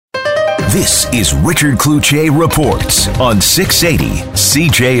This is Richard Cloutier Reports on 680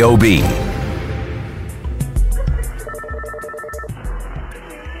 CJOB.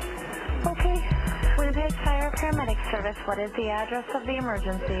 Okay, Winnipeg Fire Paramedic Service, what is the address of the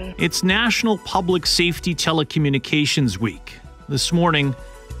emergency? It's National Public Safety Telecommunications Week. This morning,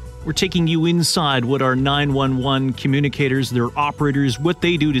 we're taking you inside what our 911 communicators, their operators, what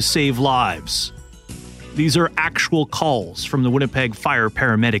they do to save lives. These are actual calls from the Winnipeg Fire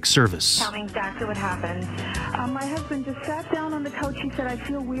Paramedic Service. Tell me exactly what happened. My husband just sat down on the couch. He said, I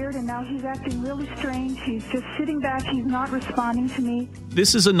feel weird, and now he's acting really strange. He's just sitting back. He's not responding to me.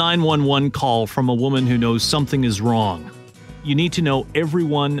 This is a 911 call from a woman who knows something is wrong. You need to know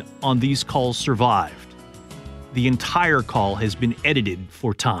everyone on these calls survived. The entire call has been edited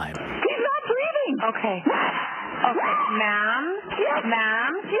for time. He's not breathing. Okay. Okay, ma'am? Yes.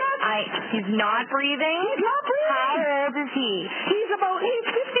 Ma'am? Yes. He's not breathing? He's not breathing. How old is he? He's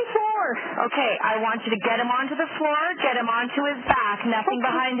 54. Okay, I want you to get him onto the floor, get him onto his back, nothing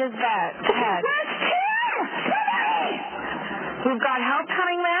behind his head. Where's Tim? We've got help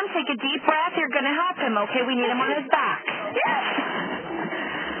coming, ma'am. Take a deep breath. You're going to help him, okay? We need him on his back. Yes.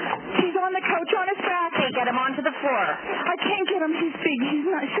 He's on the couch on his back. Okay, get him onto the floor. I can't get him. He's big. He's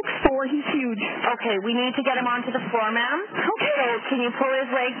not 6'4". He's huge. Okay, we need to get him onto the floor, ma'am. Okay. So can you pull his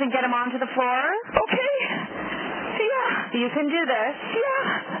legs and get him onto the floor? Okay. Yeah. You can do this. Yeah.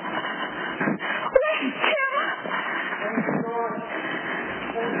 Where's Tim?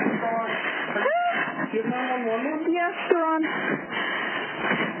 Yes, they're on.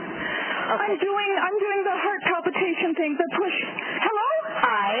 Okay. I'm doing the heart palpitation thing, the push. Hello?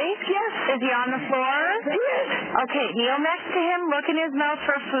 Hi. Yes. Is he on the floor? Yes. Okay, kneel next to him, look in his mouth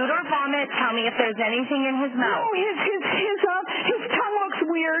for food or vomit. Tell me if there's anything in his mouth. No, his tongue looks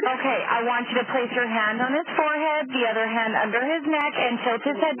weird. Okay, I want you to place your hand on his forehead, the other hand under his neck, and tilt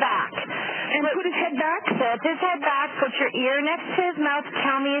his head back. And put his head back? Tilt his head back, put your ear next to his mouth.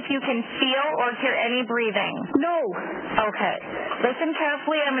 Tell me if you can feel or hear any breathing. No. Okay. Listen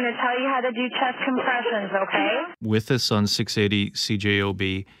carefully. I'm going to tell you how to do chest compressions, okay? With us on 680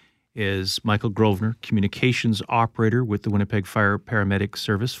 CJOB is Michael Grosvenor, communications operator with the Winnipeg Fire Paramedic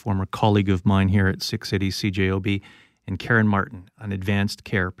Service, former colleague of mine here at 680 CJOB, and Karen Martin, an advanced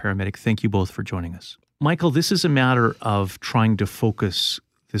care paramedic. Thank you both for joining us. Michael, this is a matter of trying to focus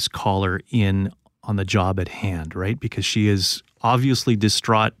this caller in on the job at hand, right? Because she is obviously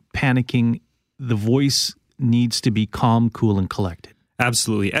distraught, panicking. The voice needs to be calm, cool, and collected.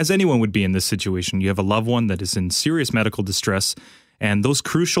 Absolutely. As anyone would be in this situation, you have a loved one that is in serious medical distress, and those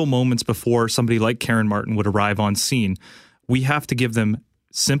crucial moments before somebody like Karen Martin would arrive on scene, we have to give them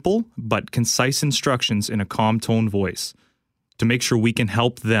simple but concise instructions in a calm tone voice to make sure we can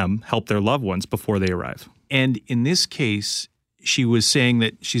help them help their loved ones before they arrive. And in this case, she was saying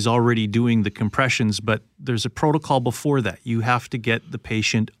that she's already doing the compressions, but there's a protocol before that. You have to get the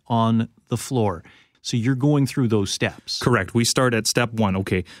patient on the floor. So you're going through those steps. Correct. We start at step 1.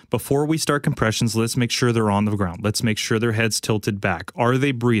 Okay, before we start compressions, let's make sure they're on the ground. Let's make sure their head's tilted back. Are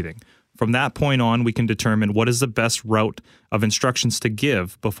they breathing? From that point on, we can determine what is the best route of instructions to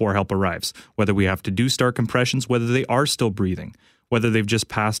give before help arrives. Whether we have to start compressions, whether they are still breathing, whether they've just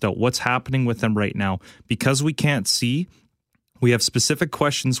passed out, what's happening with them right now. Because we can't see, we have specific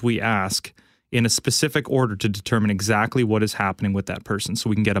questions we ask in a specific order to determine exactly what is happening with that person, so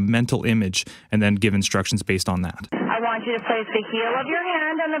we can get a mental image and then give instructions based on that. I want you to place the heel of your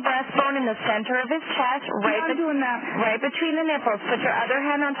hand on the breastbone in the center of his chest, I'm doing that. right between the nipples. Put your other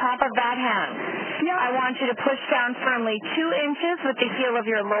hand on top of that hand. Yeah. I want you to push down firmly 2 inches with the heel of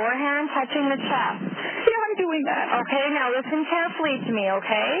your lower hand touching the chest. Yeah, I'm doing that. Okay, now listen carefully to me,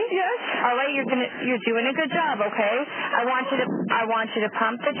 okay? Yes. All right, you're doing a good job, okay? I want you to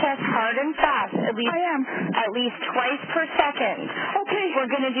pump the chest hard and fast, at least twice per second. Okay. We're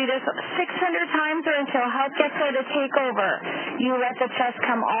going to do this 600 times or until help gets there to take over. You let the chest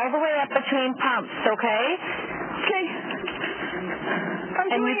come all the way up between pumps, okay? Okay. I'm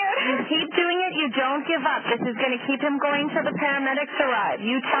doing it. You keep doing it. You don't give up. This is going to keep him going till the paramedics arrive.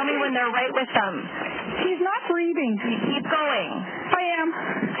 You tell me when they're right with them. He's not breathing. You keep going. I am.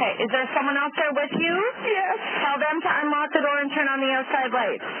 Okay. Is there someone else there with you? Yes. Tell them to unlock the door and turn on the outside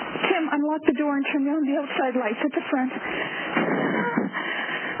lights. Tim, unlock the door and turn on the outside lights at the front.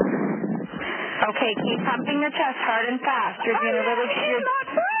 Okay, keep pumping the chest hard and fast. You're doing a really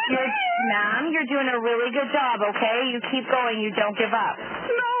ma'am, you're doing a really good job, okay? You keep going. You don't give up.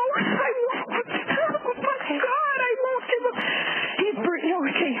 No, I won't. Oh, my God, I won't give up. He's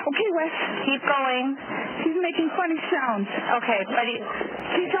breathing. Okay, Wes. Keep going. He's making funny sounds. Okay, but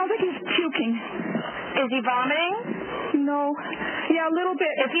He sounds like he's puking. is he vomiting? No. Yeah, a little bit.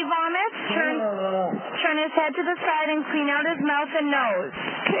 If he vomits, turn his head to the side and clean out his mouth and nose.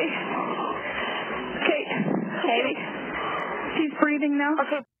 Okay. He's breathing now.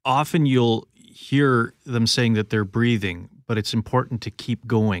 Okay. Often you'll hear them saying that they're breathing, but it's important to keep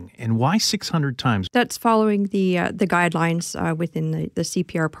going. And why 600 times? That's following the guidelines within the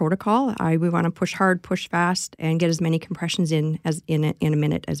CPR protocol. We want to push hard, push fast, and get as many compressions in a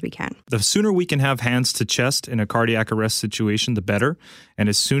minute as we can. The sooner we can have hands to chest in a cardiac arrest situation, the better. And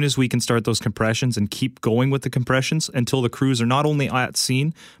as soon as we can start those compressions and keep going with the compressions until the crews are not only at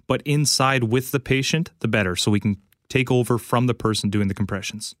scene, but inside with the patient, the better. So we can take over from the person doing the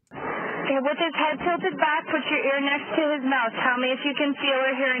compressions. With his head tilted back, put your ear next to his mouth. Tell me if you can feel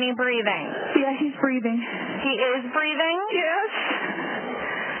or hear any breathing. Yeah, he's breathing. He is breathing? Yes.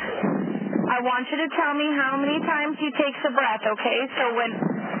 I want you to tell me how many times he takes a breath, okay? So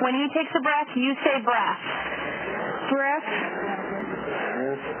when he takes a breath, you say breath. Breath.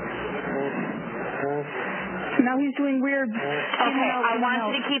 Now he's doing weird. Okay, I want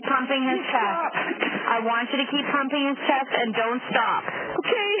you to keep pumping his chest. I want you to keep pumping his chest and don't stop.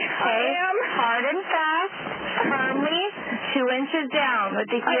 Okay, I am. Hard and fast, firmly, 2 inches down with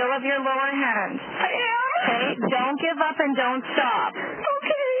the heel of your lower hand. I am. Okay, don't give up and don't stop.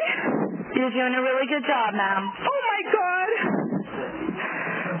 Okay. You're doing a really good job, ma'am. Oh my God.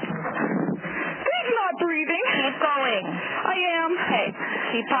 He's not breathing. Keep going. I am. Okay,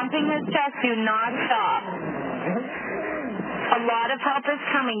 keep pumping his chest. Do not stop. A lot of help is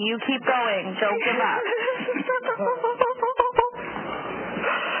coming. You keep going. Don't give up.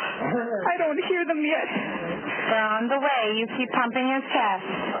 I don't hear them yet. They're on the way. You keep pumping his chest.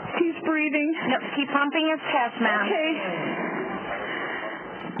 He's breathing. No, keep pumping his chest, ma'am. Okay.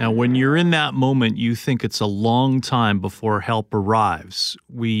 Now, when you're in that moment, you think it's a long time before help arrives.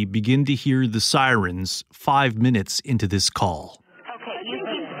 We begin to hear the sirens 5 minutes into this call. Okay, I think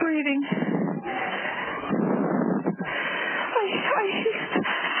he's breathing.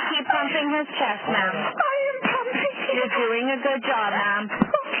 keep pumping his chest, ma'am. I am pumping. You're doing a good job, ma'am.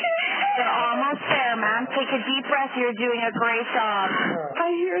 Okay. You're almost there, ma'am. Take a deep breath. You're doing a great job.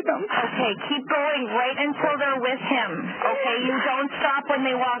 I hear them. Okay, keep going right until they're with him. Okay, you don't stop when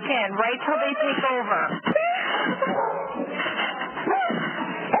they walk in. Right till they take over.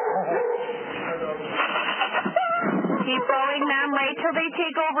 Keep going, ma'am. Right till they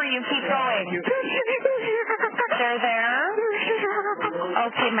take over. You keep going. They're there?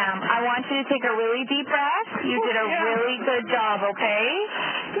 Okay, ma'am. I want you to take a really deep breath. You did a really good job, okay?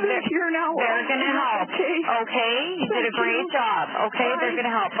 They're here now. They're going to help. Okay? You did a great job. Okay? They're going to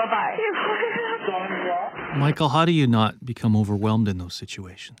help. Bye-bye. Michael, how do you not become overwhelmed in those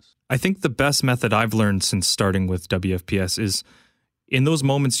situations? I think the best method I've learned since starting with WFPS is in those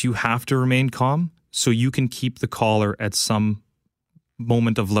moments you have to remain calm so you can keep the caller at some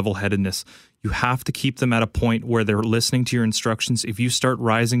moment of level-headedness. You have to keep them at a point where they're listening to your instructions. If you start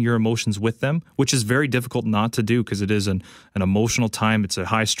rising your emotions with them, which is very difficult not to do because it is an emotional time, it's a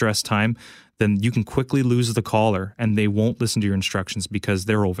high-stress time, then you can quickly lose the caller and they won't listen to your instructions because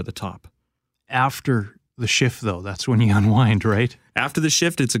they're over the top. After the shift, though, that's when you unwind, right? After the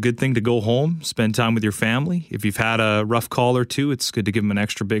shift, it's a good thing to go home, spend time with your family. If you've had a rough call or two, it's good to give them an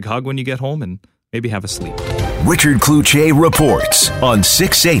extra big hug when you get home and maybe have a sleep. Richard Cloutier reports on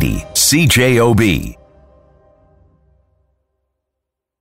 680 CJOB.